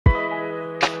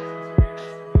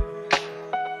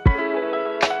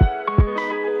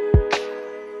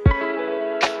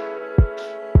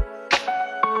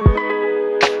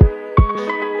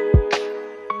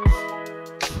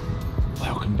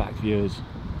viewers,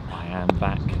 I am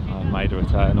back. I've made a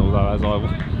return, although as I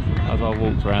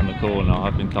walked around the corner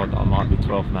I've been told that I might be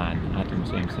 12th man. Adam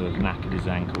seems to have knackered his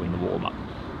ankle in the warm-up,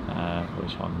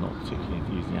 which I'm not particularly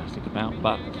enthusiastic about,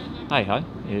 but hey ho,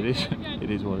 it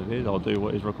is what it is. I'll do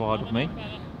what is required of me.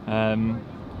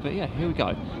 But yeah, here we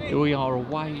go. We are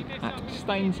away at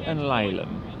Staines and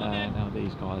Laleham. Now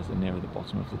these guys are nearer the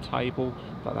bottom of the table,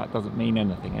 but that doesn't mean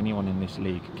anything. Anyone in this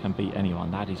league can beat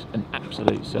anyone. That is an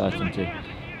absolute certainty.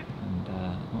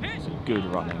 And it's a good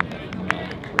running from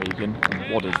Regan,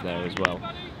 and Wadders there as well.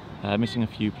 Missing a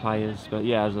few players, but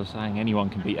yeah, as I was saying, anyone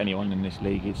can beat anyone in this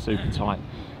league. It's super tight,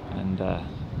 and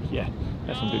yeah,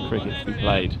 there's some good cricket to be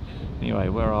played. Anyway,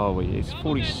 where are we? It's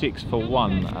 46 for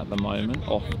 1 at the moment,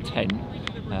 off 10.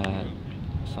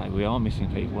 So we are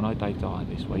missing people. No Dave Dyer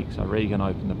this week, so Regan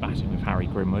opened the batting with Harry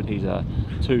Grimwood. He's a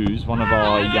twos, one of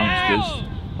our youngsters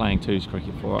playing twos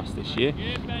cricket for us this year,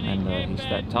 and he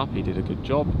stepped up. He did a good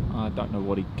job. I don't know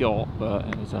what he got, but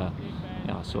it was a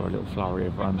yeah, I saw a little flurry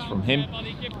of runs from him,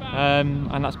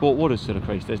 and that's brought Wadders to the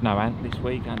crease. There's no Ant this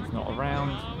week. Ant's not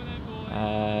around.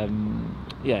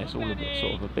 Yeah, it's all a bit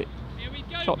sort of a bit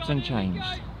chopped and changed.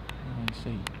 You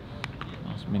see,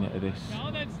 last minute of this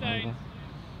over.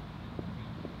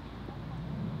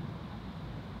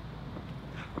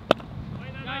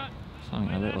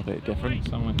 Something a little bit different.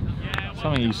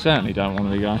 Something you certainly don't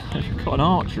want to be going. They've got an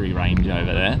archery range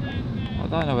over there. I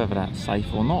don't know whether that's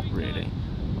safe or not, really.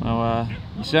 Well,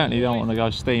 you certainly don't want to go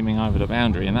steaming over the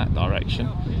boundary in that direction.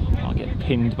 I'll get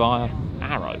pinned by an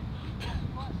arrow.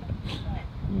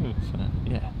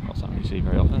 Yeah, not something you see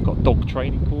very often. I've got a dog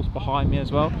training course behind me as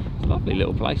well. It's a lovely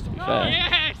little place, to be fair. Oh,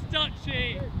 yes,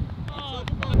 Dutchie! Oh.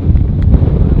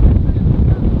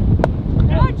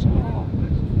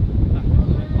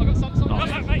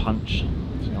 Nice punch to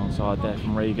the onside there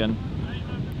from Regan.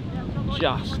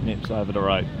 Just nips over the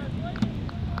rope.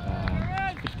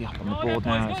 50 up on the board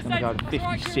now. It's going to go to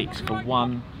 56 for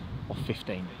 1 off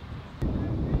 15.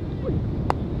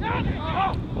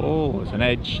 Oh, it's an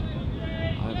edge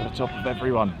over the top of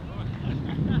everyone.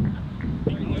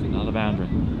 That's another boundary.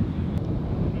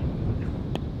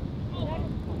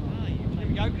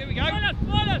 Here we go.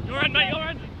 You're in, mate, you're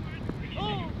in.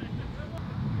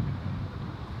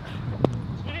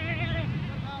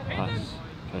 Nice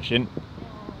push in.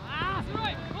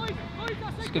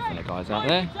 It's good for the guys out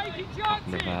there.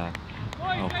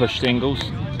 Couple of push singles.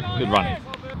 Good running.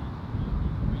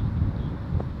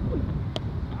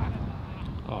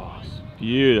 Oh, it's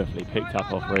beautifully picked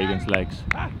up off Regan's legs.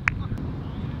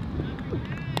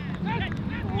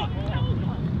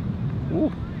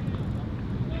 Ooh.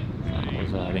 That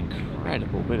was an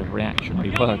incredible bit of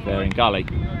reactionary work there in gully.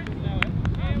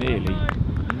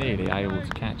 Nearly able to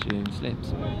catch it in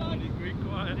slips.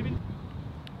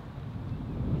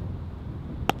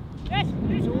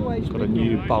 Got a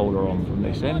new bowler on from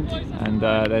this end, and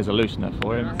there's a loosener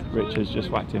for him. Richard's just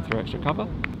whacked him through extra cover.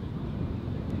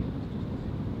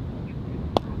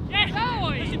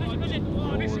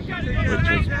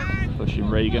 Richard's pushing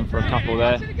Regan for a couple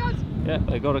there. Yeah,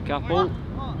 they got a couple.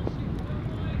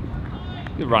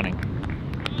 Good running.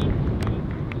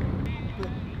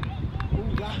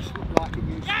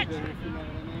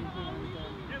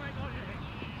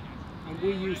 And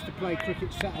we used to play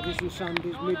cricket Saturdays and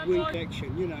Sundays midweek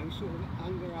action, you know, sort of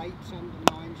under 8s, under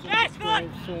 9s, under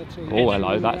 12s, 13s. Oh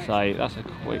hello, that's a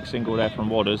quick single there from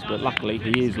Wadders, but luckily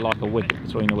he is like a wicket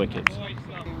between the wickets. The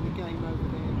game over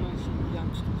there, mostly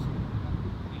youngsters.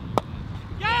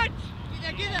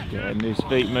 Getting his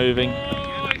feet moving.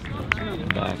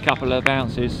 And a couple of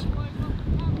bounces,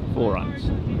 4 runs.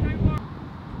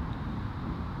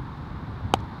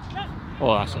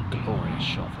 Oh, that's a glorious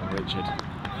shot from Richard.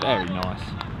 Very nice.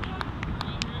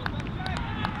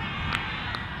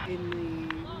 In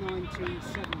the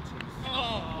 1970s.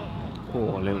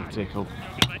 Oh, a little tickle.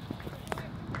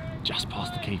 Just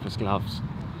past the keeper's gloves.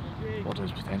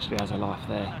 Wadders potentially has a life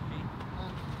there.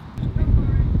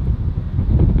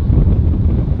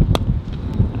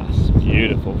 That's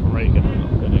beautiful from Regan.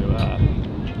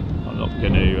 I'm not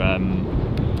going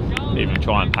to even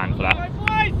try and pan for that.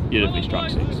 Beautifully struck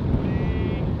 6.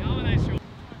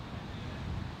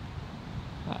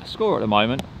 Score at the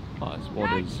moment, as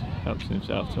Wadders helps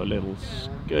himself to a little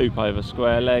scoop over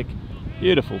square leg.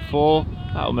 Beautiful 4.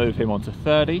 That'll move him on to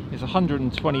 30. It's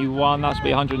 121. That's be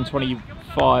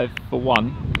 125 for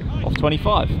 1 off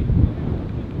 25.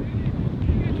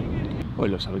 Well,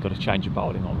 it looks like we've got a change of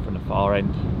bowling on from the far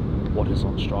end. Wadders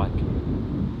on strike.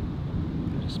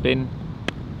 Spin.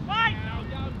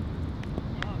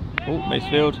 Oh,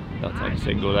 misfield. That'll take a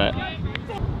single there.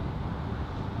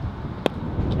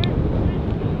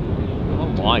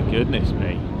 My goodness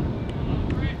me.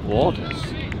 Waters,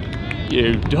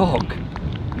 you dog.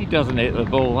 He doesn't hit the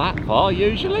ball that far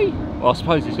usually. Well, I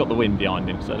suppose he's got the wind behind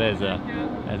him, so there's a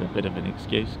bit of an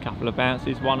excuse. Couple of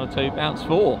bounces, 1 or 2, bounce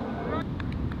 4.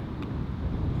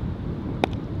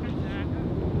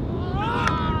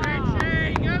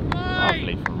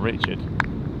 Lovely from Richard.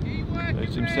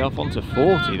 Moves himself onto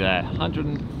 40 there.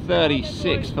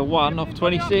 136 for 1 off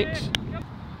 26.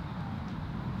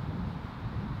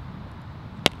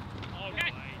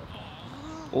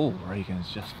 Oh,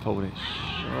 Regan's just pulled it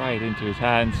straight into his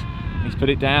hands. He's put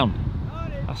it down.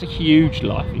 That's a huge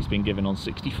life he's been given on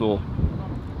 64.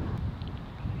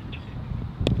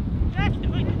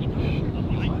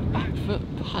 Back foot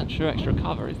punch for extra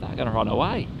cover. Is that going to run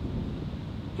away?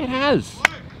 It has.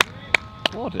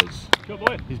 Waters.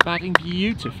 He's batting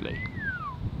beautifully.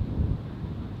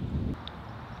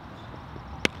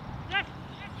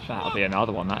 That'll be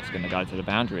another one. That's going to go to the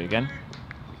boundary again.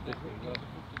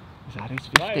 Is that his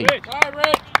 50?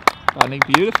 Batting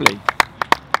beautifully.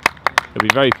 He'll be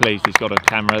very pleased he's got a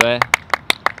camera there.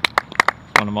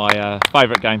 It's one of my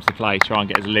favourite games to play, try and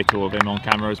get as little of him on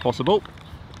camera as possible.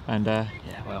 And yeah,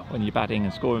 well, when you're batting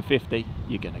and scoring 50,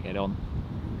 you're going to get on.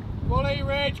 Quality,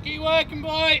 Reg, keep working,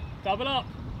 boy! Double up!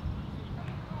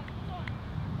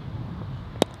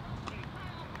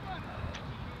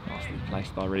 Nicely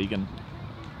placed by Regan.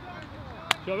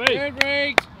 Good,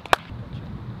 Riggs!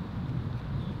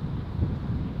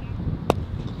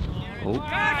 Oh.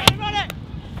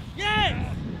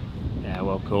 Yes! Yeah,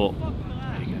 well caught.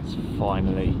 Regan's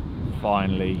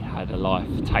finally had a life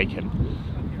taken.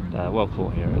 And well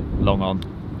caught here at long on.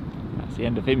 That's the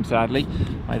end of him, sadly.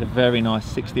 Made a very nice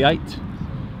 68.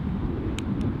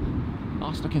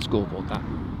 Nice looking scoreboard, that.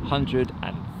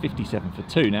 157 for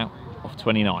 2 now, off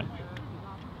 29.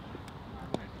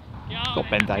 Got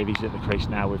Ben Davies at the crease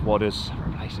now with Waters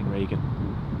replacing Regan.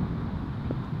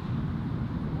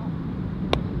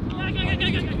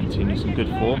 Continue some good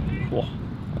form. Whoa.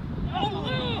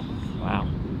 Wow.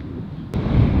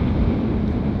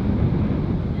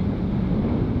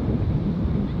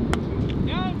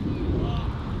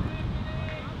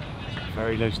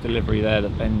 Very loose delivery there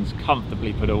that Ben's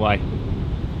comfortably put away.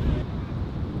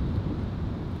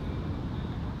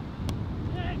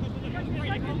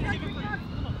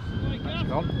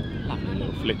 Lovely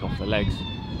little flick off the legs.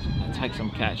 It's take some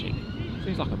catching.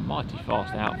 Seems like a mighty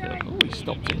fast outfield. Oh, he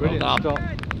stopped it. Brilliant Well done.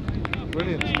 stop.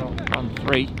 Brilliant stop. Run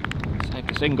 3.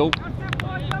 Saved a single.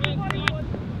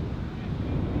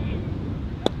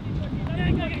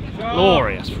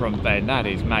 Glorious from Ben. That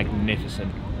is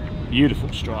magnificent.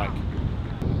 Beautiful strike.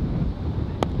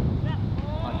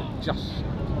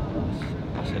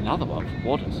 That's another one for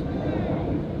Waters.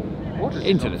 Waters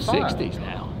Into on the fire. 60s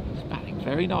now. He's batting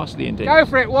very nicely indeed. Go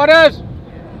for it, Waters!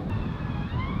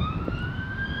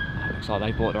 Looks like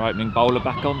they brought their opening bowler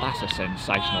back on. That's a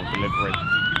sensational delivery.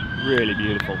 Really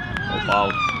beautiful. Well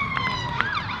bowled.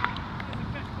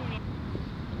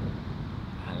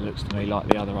 And it looks to me like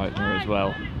the other opener as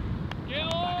well.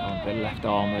 Back on the left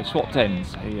arm. They swapped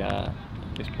ends.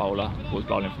 This bowler was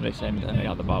bowling from this end and the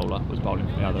other bowler was bowling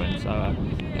from the other end. So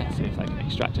yeah, see if they can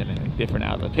extract anything different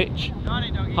out of the pitch.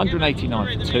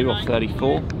 189 for 2 off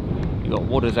 34. You've got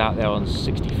Waters out there on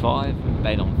 65 and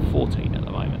Ben on 14 at the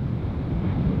moment.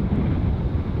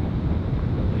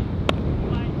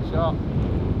 Shot.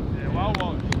 Yeah, well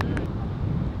watched.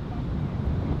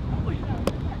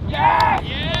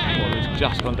 Waters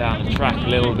just gone down the track a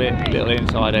little bit, little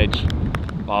inside edge,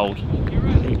 bowled,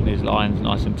 keeping his lines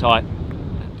nice and tight.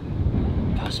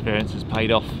 Perseverance has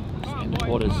paid off. That's the end of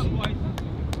Waters.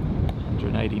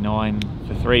 189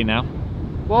 for 3 now.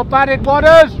 Well batted,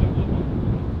 Waters!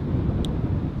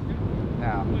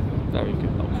 Now. Very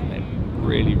good knock from him.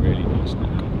 Really, really nice knock.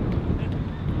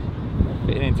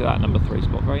 Fitting into that number 3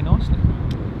 spot very nicely.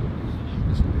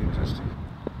 This will be interesting.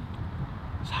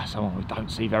 So someone we don't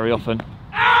see very often. No,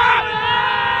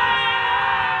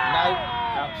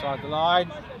 outside the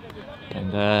line.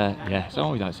 And yeah,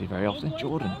 someone we don't see very often,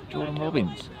 Jordan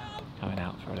Robbins, coming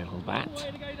out for a little bat.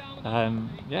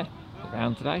 Yeah,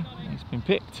 around today, he's been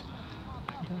picked.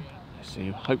 And, let's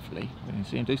see, hopefully we can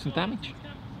see him do some damage.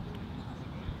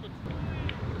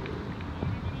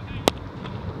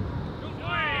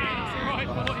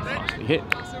 Nicely hit.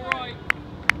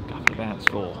 Couple of bounce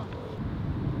 4.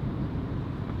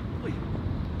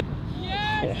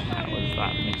 Oh, how was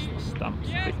that? Missed the stumps,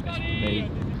 thickness for me.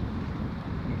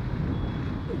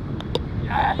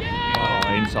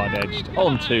 Oh, inside edged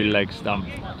onto leg stump,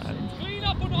 and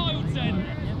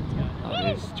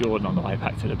that is Jordan on the way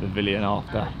back to the pavilion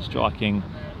after striking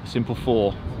a simple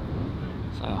 4.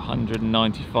 So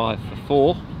 195 for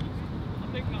 4.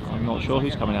 I'm not sure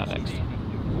who's coming out next.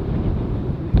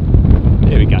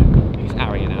 Here we go. It's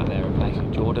Arian out there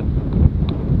replacing Jordan.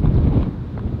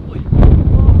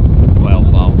 Well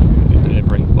bowled, good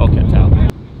delivery, well kept out.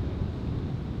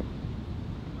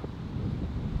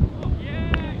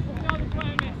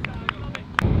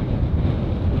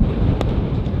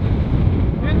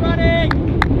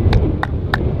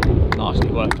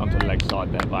 Nicely worked onto the leg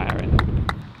side there by Arian.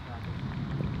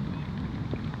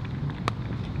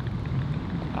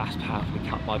 That's powerfully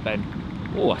cut by Ben.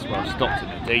 Oh, that's well stopped in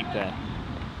the deep there.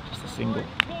 Just a single.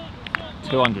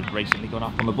 200 recently gone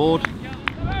up on the board.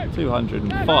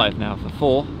 205 now for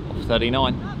 4 off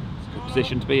 39. It's a good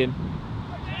position to be in.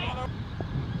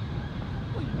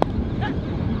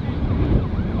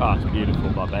 Ah, it's beautiful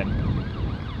by Ben.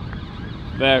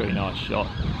 Very nice shot.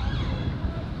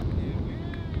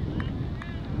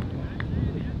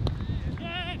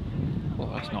 Oh,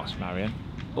 that's nice from Arian.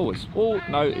 Oh,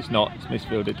 no, it's not. It's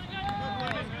misfielded.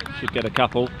 Should get a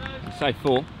couple. Say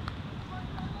 4.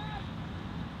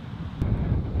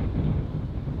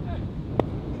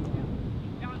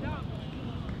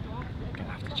 Gonna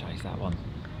have to chase that one.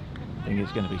 I think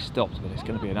it's going to be stopped, but it's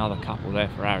going to be another couple there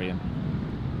for Arian.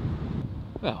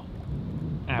 Well,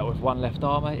 out with one left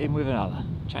armour, in with another.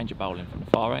 Change of bowling from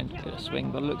the far end. Bit of swing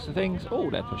by the looks of things.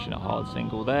 Oh, they're pushing a hard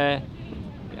single there.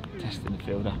 Yeah, testing the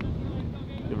fielder.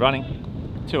 Good running.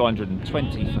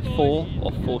 220 for 4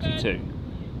 off 42.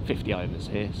 50 overs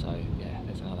here, so yeah,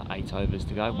 there's another 8 overs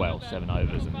to go. Well, 7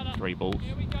 overs and 3 balls.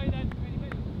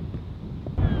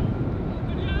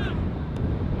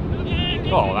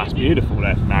 Oh, that's beautiful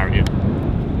there from Arian.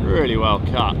 Really well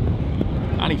cut.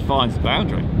 And he finds the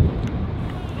boundary.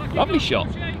 Lovely shot.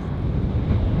 It's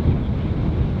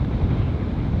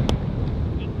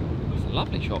a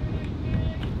lovely shot.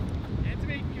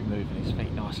 Moving his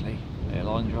feet nicely. A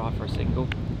line drive for a single.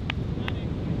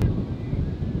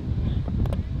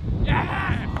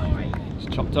 It's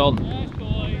chopped on.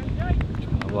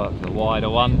 Trying to work the wider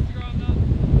one.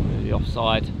 The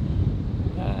offside.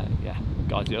 Yeah,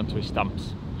 guides it onto his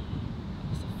stumps.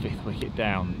 That's the 5th wicket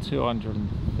down.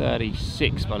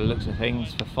 236 by the looks of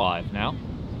things for 5 now.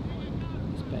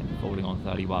 It's Ben falling on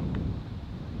 31.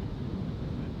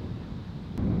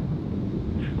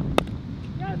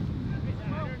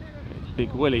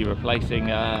 Big Willie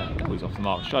replacing, oh, he's off the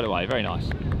mark straight away, very nice.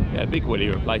 Yeah, Big Willie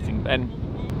replacing Ben.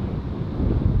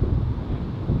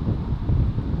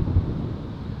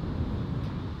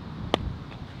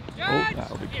 Oh,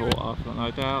 that'll be caught, I've got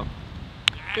no doubt.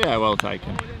 Yeah, well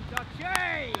taken.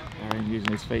 Arian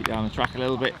using his feet down the track a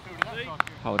little bit.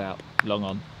 Hold out, long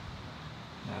on.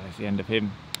 Now there's the end of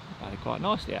him. Batted quite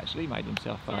nicely actually, made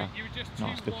himself a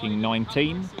nice looking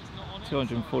 19.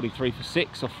 243 for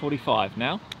 6 off 45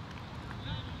 now.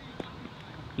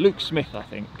 Luke Smith, I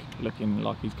think, looking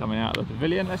like he's coming out of the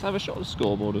pavilion. Let's have a shot at the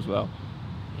scoreboard as well.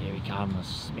 Here he comes,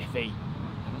 Smithy.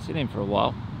 Haven't seen him for a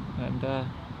while, and yeah,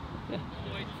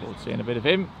 looking forward to seeing a bit of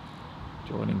him.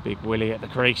 Joining Big Willie at the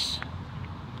crease.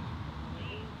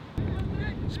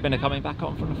 Spinner coming back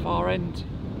on from the far end.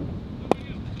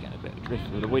 Getting a bit of drift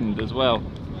with the wind as well.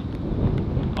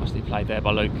 Nicely played there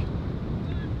by Luke.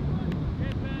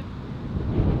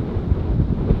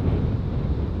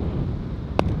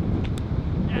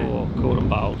 Caught and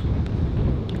bowled.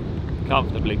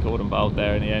 Comfortably caught and bowled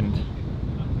there in the end.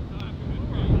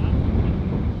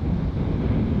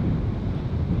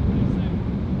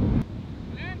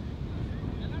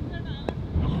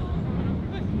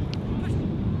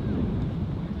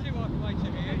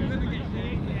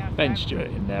 Ben Stewart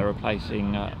in there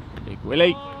replacing Big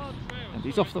Willie, and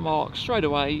he's off the mark straight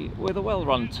away with a well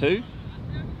run 2.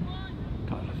 A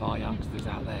couple of our youngsters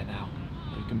out there now,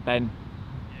 Luke and Ben.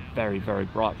 Very, very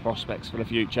bright prospects for the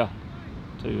future.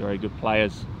 2 very good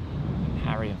players.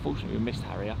 Harry, unfortunately we missed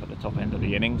Harry up at the top end of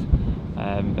the innings,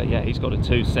 but yeah, he's got a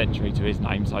 2 century to his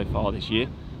name so far this year,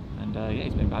 and yeah,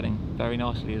 he's been batting very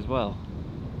nicely as well.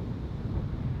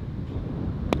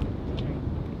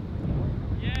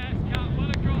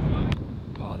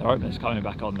 Oh, their opener's coming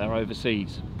back on, they're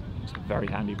overseas. He's a very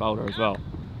handy bowler as well.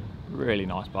 Really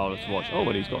nice bowler to watch. Oh,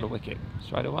 but he's got a wicket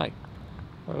straight away.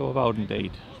 Very well bowled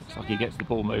indeed. Looks like he gets the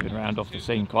ball moving around off the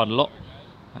seam quite a lot,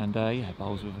 and yeah,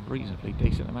 bowls with a reasonably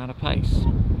decent amount of pace.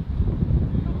 And,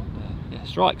 yeah,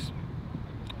 strikes.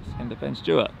 That's the end of Ben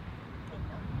Stewart.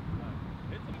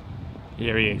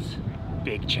 Here he is,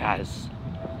 Big Chaz.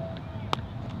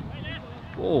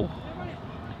 Oh,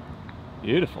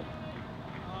 beautiful.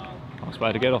 Nice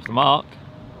way to get off the mark.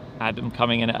 Adam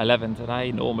coming in at 11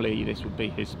 today. Normally this would be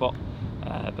his spot,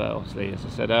 but obviously, as I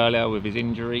said earlier, with his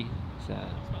injury, he's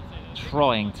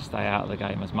trying to stay out of the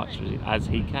game as much as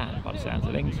he can by the sounds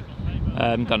of things.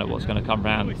 Don't know what's going to come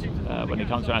round when he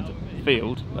comes around to the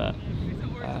field, but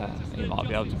He might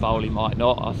be able to bowl, he might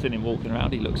not. I've seen him walking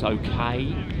around, he looks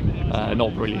okay.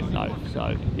 Not brilliant though,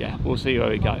 so yeah, we'll see where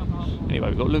we go. Anyway,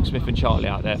 we've got Luke Smith and Charlie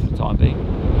out there for the time being.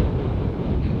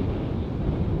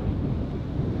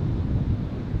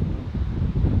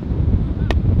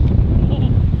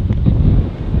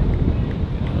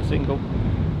 A single.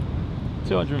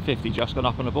 250 just gone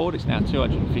up on the board, it's now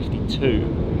 252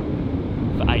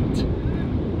 for 8.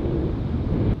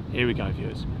 Here we go,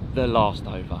 viewers, the last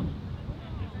over.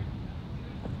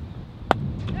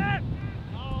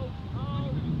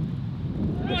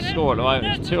 The score at the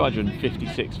moment is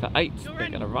 256 for 8. They're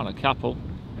going to run a couple.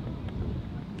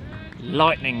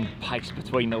 Lightning pace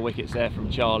between the wickets there from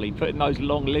Charlie, putting those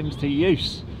long limbs to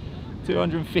use.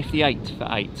 258 for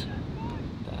 8.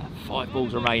 5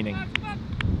 balls remaining.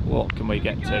 What can we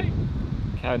get to?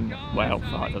 Well,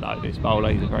 I don't know, this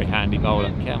bowler, he's a very handy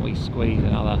bowler. Can we squeeze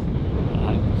another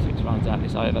 6 runs out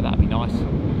this over? That'd be nice.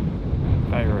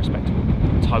 Very respectable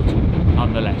total,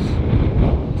 nonetheless.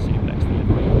 Let's see the next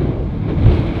delivery.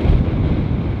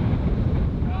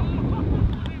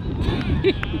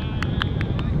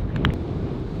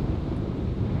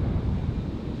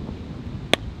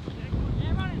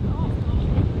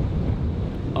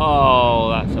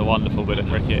 Oh, that's a wonderful bit of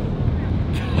cricket.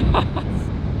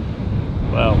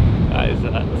 Well, that is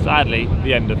sadly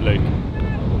the end of Luke.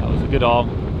 That was a good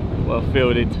arm, well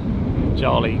fielded.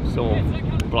 Charlie sort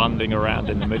of blundering around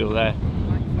in the middle there.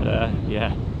 But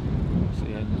yeah, it's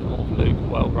the end of Luke.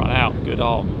 Well run out, good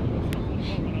arm.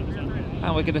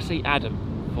 And we're going to see Adam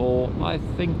for, I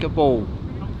think, a ball.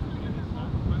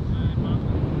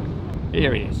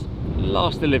 Here he is,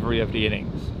 last delivery of the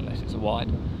innings, unless it's a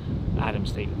wide. Adam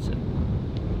Stevenson.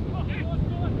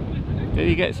 Did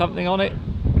he get something on it?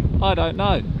 I don't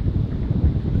know.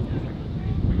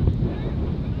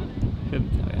 Couldn't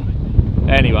tell you.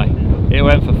 Anyway, it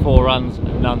went for 4 runs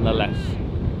nonetheless.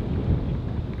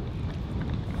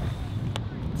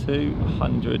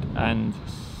 200 and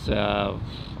I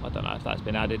don't know if that's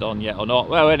been added on yet or not.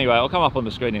 Well, anyway, I'll come up on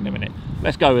the screen in a minute.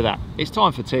 Let's go with that. It's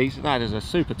time for teas. That is a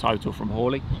super total from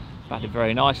Horley. Batted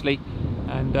very nicely.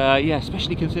 And yeah,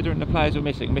 especially considering the players we're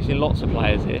missing lots of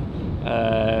players here.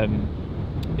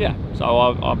 Yeah, so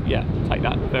I'll yeah, take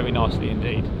that very nicely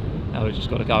indeed. Now we've just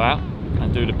got to go out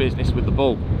and do the business with the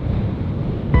ball.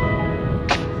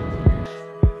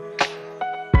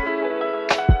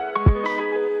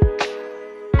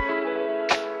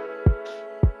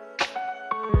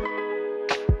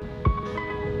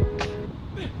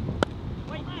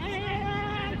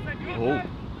 Oh.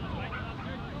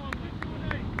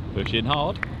 Pushing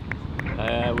hard.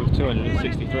 With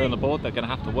 263 on the board, they're going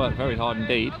to have to work very hard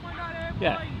indeed.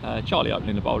 Yeah, Charlie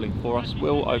opening the bowling for us,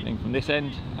 Will opening from this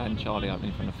end, and Charlie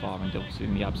opening from the far end, obviously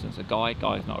in the absence of Guy.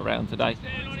 Guy's not around today.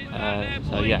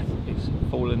 So yeah, it's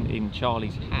fallen in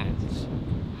Charlie's hands. So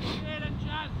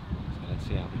let's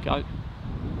see how we go.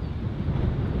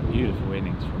 Beautiful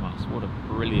innings from us. What a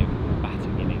brilliant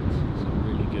batting innings. Some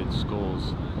really good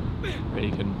scores.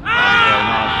 Really can bowl very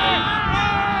nicely.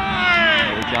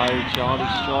 There we go, Charlie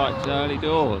strikes early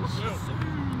doors.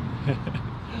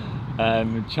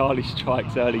 Charlie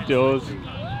strikes early doors,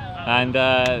 and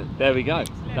there we go.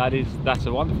 That's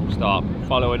a wonderful start.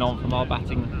 Following on from our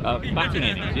batting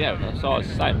innings, yeah. So I was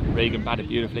saying, Regan batted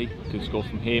beautifully. Good score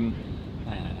from him.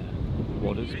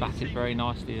 Wadders batted very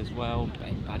nicely as well.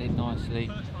 Ben batted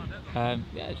nicely.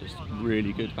 Yeah, just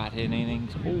really good batting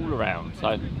innings all around.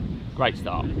 So great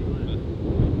start.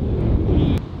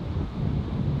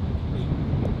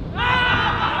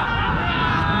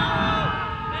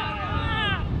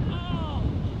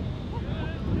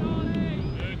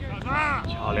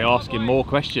 Charlie asking more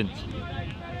questions.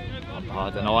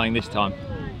 Umpire denying this time.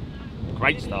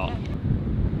 Great start.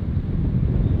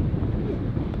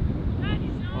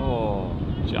 Oh,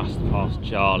 just past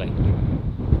Charlie.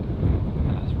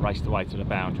 And that's raced away to the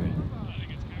boundary.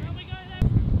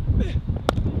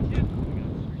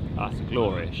 That's a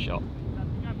glorious shot.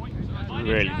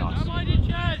 Really nice.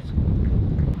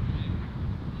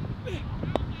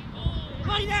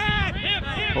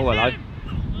 Oh, hello.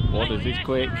 Wadders is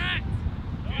quick.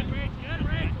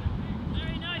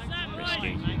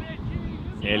 Risky.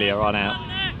 Nearly a run out.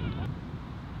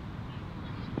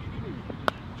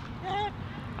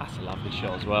 That's a lovely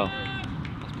shot as well.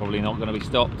 That's probably not going to be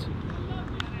stopped.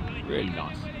 Really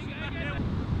nice.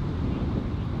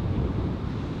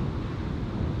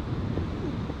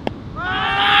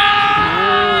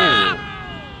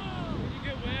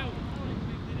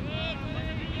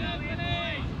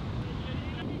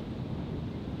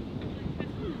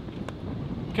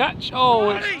 Catch! Oh,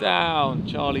 it's down.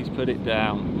 Charlie's put it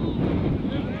down.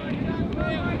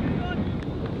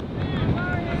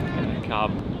 It's gonna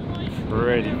come.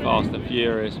 pretty fast and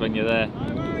furious when you're there.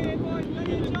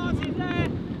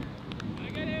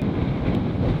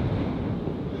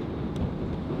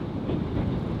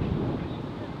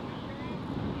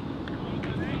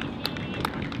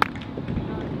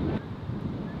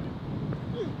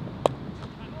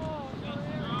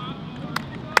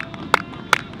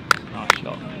 Nice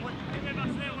shot.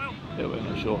 A little bit on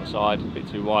the short side, a bit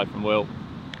too wide from Will.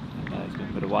 And it's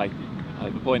been put away.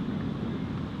 Over point.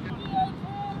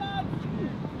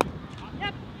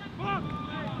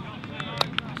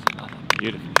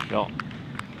 Beautiful shot.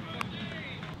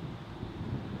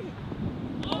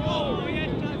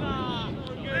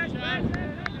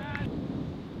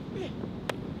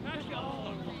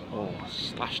 Oh,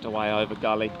 slashed away over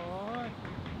gully.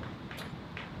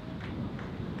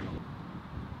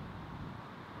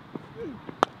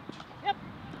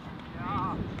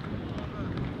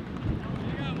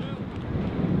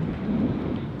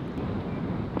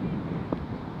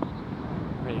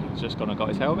 Just gone and got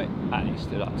his helmet, and he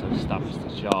stood up to stumps to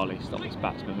Charlie, stop his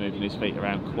batsman moving his feet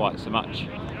around quite so much.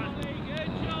 Yeah,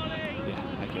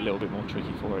 make it a little bit more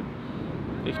tricky for him.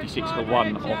 56 for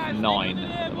 1 off 9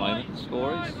 at the moment, the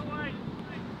score is.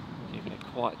 Keeping it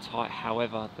quite tight,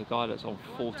 however, the guy that's on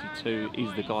 42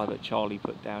 is the guy that Charlie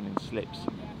put down in slips.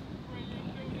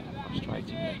 Yeah,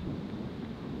 frustratingly.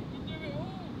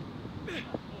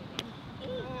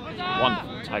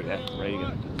 Wonderful take there,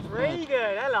 Regan.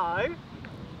 Regan, hello.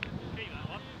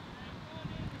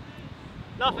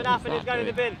 Nothing happened, it's going in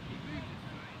the bin.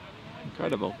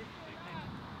 Incredible.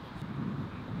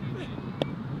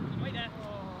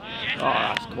 Oh,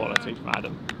 that's quality from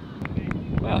Adam.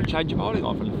 Well, change of bowling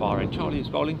on from the far end. Charlie is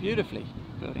bowling beautifully,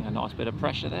 building a nice bit of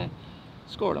pressure there.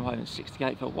 Score at the moment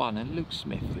 68 for 1, and Luke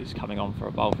Smith is coming on for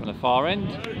a bowl from the far end.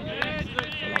 It's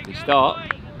a lovely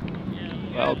start.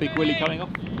 Well, Big Willie coming off.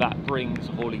 That brings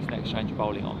Horley's next change of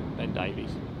bowling on, Ben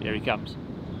Davies. Here he comes.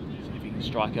 See if he can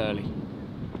strike early.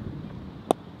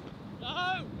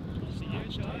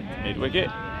 Mid wicket,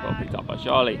 well picked up by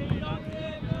Charlie.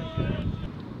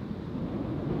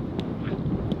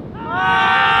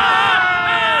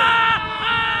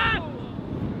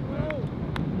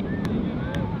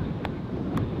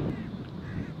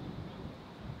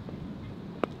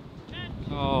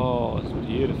 Oh, it's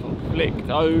beautiful. Flicked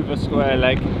over square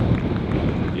leg.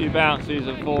 A few bounces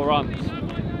and 4 runs. Is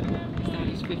that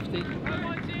his 50?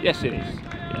 Yes, it is.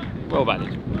 Yeah, well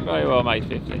managed. Very well made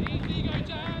 50.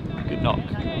 Good knock.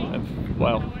 And,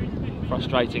 well,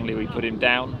 frustratingly we put him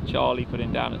down. Charlie put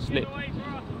him down and slipped.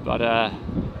 But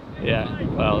yeah,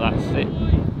 well, that's it.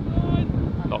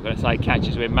 Not going to say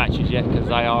catches win matches yet, because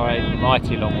they are a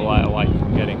mighty long way away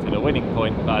from getting to the winning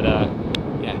point. But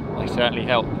yeah, they certainly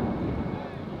help.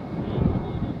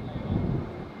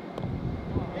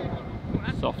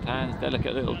 Soft hands,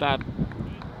 delicate little dab.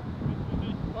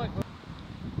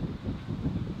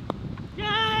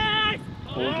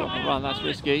 Ball drop and run, that's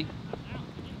risky.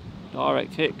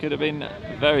 Direct hit could have been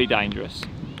very dangerous.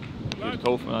 Good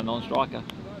call from a non-striker.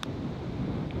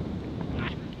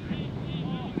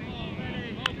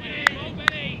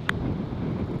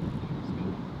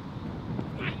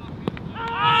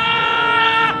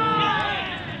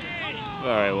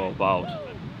 Very well bowled.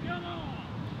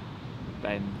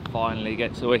 Ben finally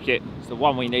gets a wicket. It's the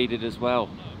one we needed as well.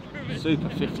 Super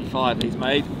 55 he's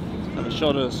made. Have a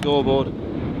shot at the scoreboard.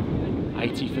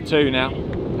 80 for 2 now.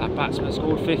 That batsman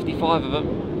scored 55 of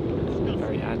them.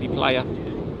 Very handy player.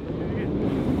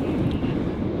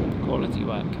 Quality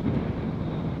work.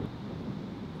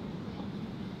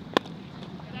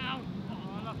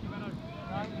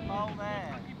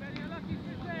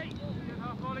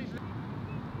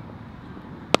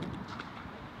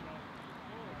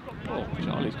 Oh,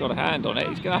 Charlie's got a hand on it.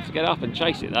 He's going to have to get up and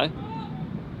chase it though.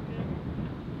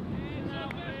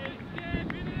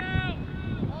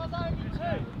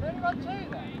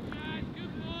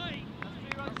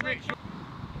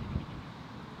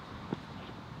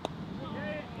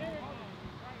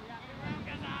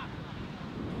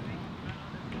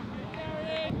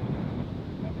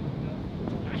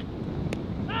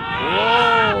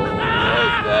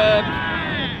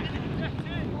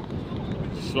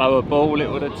 Slower ball,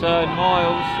 it would have turned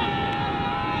miles.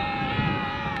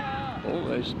 Oh,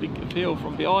 there's big appeal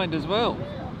from behind as well.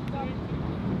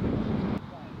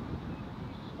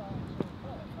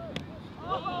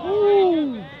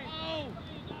 Ooh.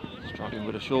 Struggling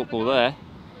with a short ball there.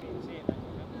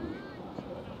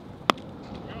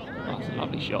 That's a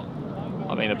lovely shot.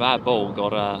 I mean, a bad ball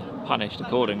got punished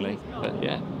accordingly, but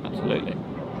yeah, absolutely.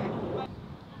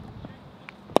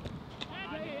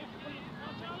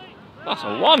 That's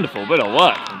a wonderful bit of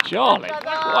work from Charlie.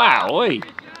 Wowee.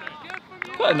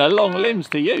 Putting the long limbs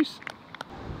to use.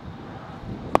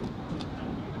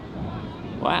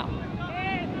 Wow.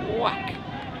 Whack.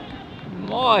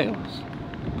 Miles.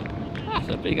 That's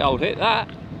a big old hit, that.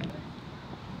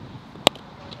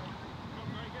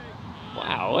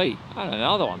 Wowee. And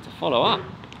another one to follow up.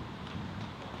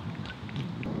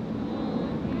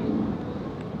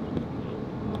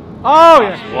 Oh,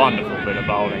 That's a wonderful bit of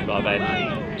bowling by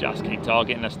Ben. Just keep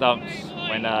targeting the stumps.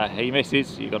 When he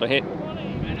misses, you've got to hit.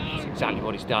 That's exactly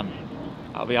what he's done.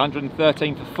 That'll be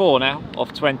 113 for 4 now,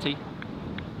 off 20.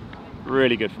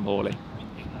 Really good from Horley.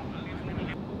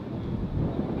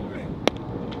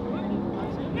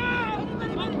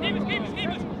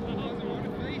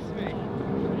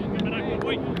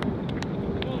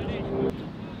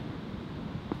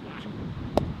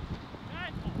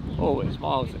 Oh, it's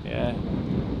miles in the air.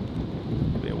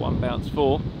 Be a 1 bounce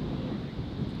 4.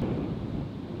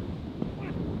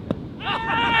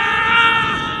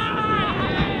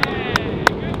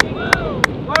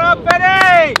 Well up,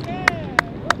 Benny!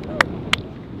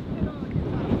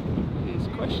 He's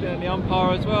questioning the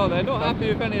umpire as well. They're not happy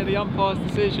with any of the umpire's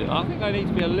decision. I think they need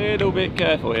to be a little bit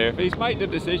careful here. If he's made the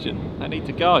decision, they need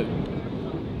to go.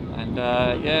 And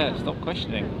yeah, stop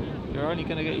questioning. You're only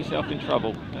going to get yourself in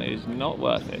trouble. And it is not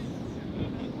worth it.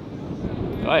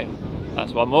 Right,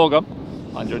 that's one more gone.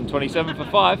 127 for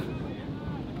 5.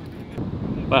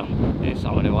 Well, here's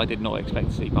someone who I did not expect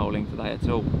to see bowling today at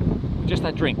all. We just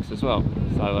had drinks as well,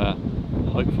 so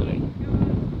hopefully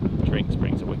drinks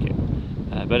brings a wicket.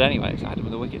 But anyway, it's Adam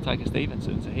the wicket taker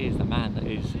Stevenson. So here's the man that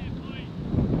is,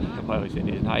 well, it's in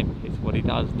his name. It's what he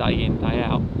does day in, day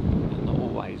out, and not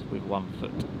always with 1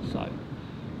 foot. So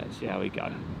let's see how we go.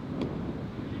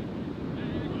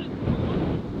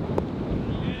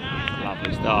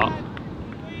 Lovely start.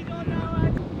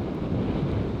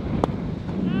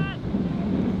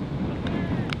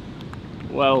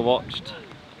 Well watched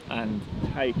and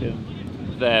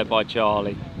taken there by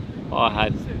Charlie. I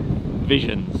had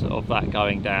visions of that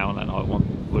going down, and I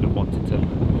would have wanted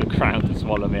the crowd to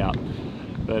swallow me up.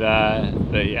 But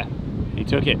yeah, he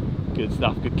took it. Good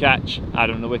stuff, good catch.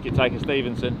 Adam the wicket taker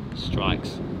Stevenson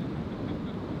strikes.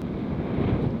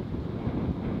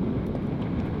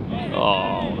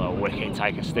 Oh, the wicket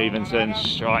taker Stevenson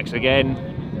strikes again.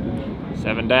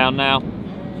 7 down now.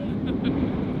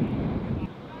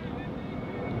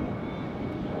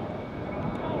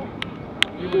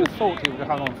 You would have thought he would have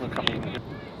hung on for a couple of minutes.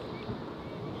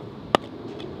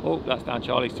 Oh, that's down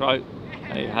Charlie's throat.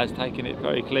 And it has taken it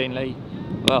very cleanly.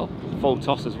 Well, full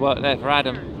toss has worked there for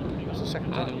Adam. That's the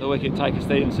second time. Adam the wicket taker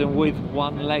Stevenson with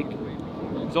 1 leg.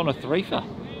 He's on a 3-fer.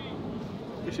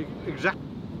 Exactly.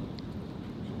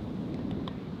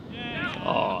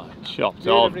 Oh, chopped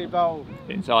Beautifully on. bowled.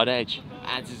 Inside edge.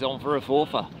 Adds is on for a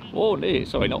 4-fer. Oh, near.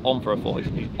 Sorry, not on for a 4.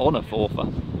 He's on a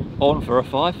 4-fer. On for a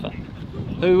 5-fer.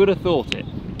 Who would have thought it?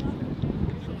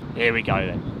 Here we go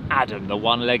then. Adam, the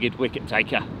 1-legged wicket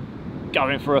taker,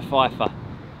 going for a 5-fer.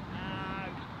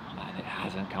 And it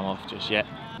hasn't come off just yet.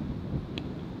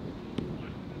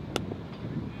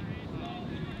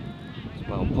 It's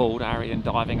well pulled. Arian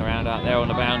diving around out there on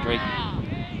the boundary.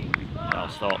 Well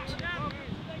stopped.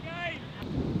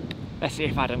 Let's see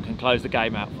if Adam can close the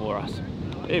game out for us.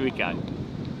 Here we go.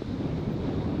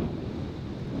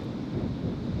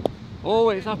 Oh,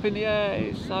 it's up in the air,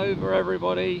 it's over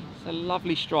everybody. It's a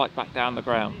lovely strike back down the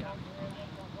ground.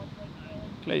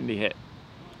 Cleanly hit.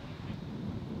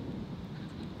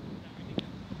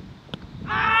 It's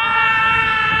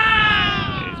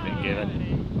been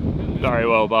given. Very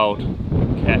well bowled.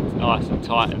 Kept nice and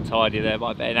tight and tidy there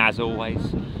by Ben, as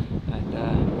always. And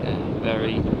yeah,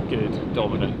 very good,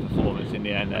 dominant performance in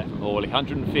the end there from Horley.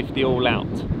 150 all out.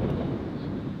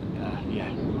 Yeah,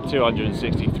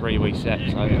 263 we set,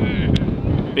 so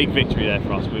big victory there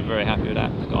for us. We're very happy with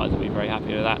that. The guys will be very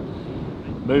happy with that.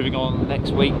 Moving on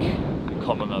next week,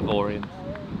 Cobham of Orion,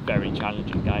 very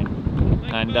challenging game,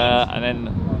 and then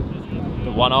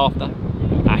the one after,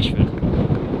 Ashford.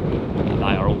 And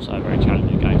they are also a very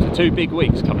challenging game. So 2 big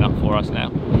weeks coming up for us now.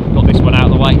 Got this one out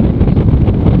of the way.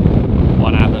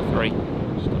 1 out of 3.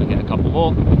 Just got to get a couple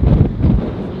more.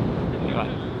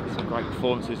 Great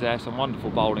performances there, some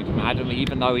wonderful bowling from Adam,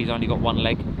 even though he's only got 1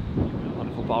 leg.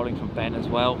 Wonderful bowling from Ben as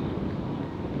well.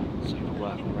 Super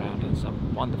work all round and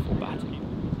some wonderful batting.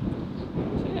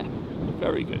 So yeah,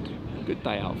 very good. Good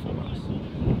day out for us.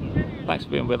 Thanks for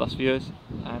being with us, viewers.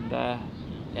 And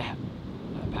yeah,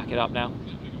 I'll pack it up now.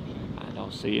 And I'll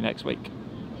see you next week.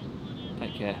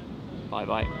 Take care. Bye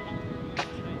bye.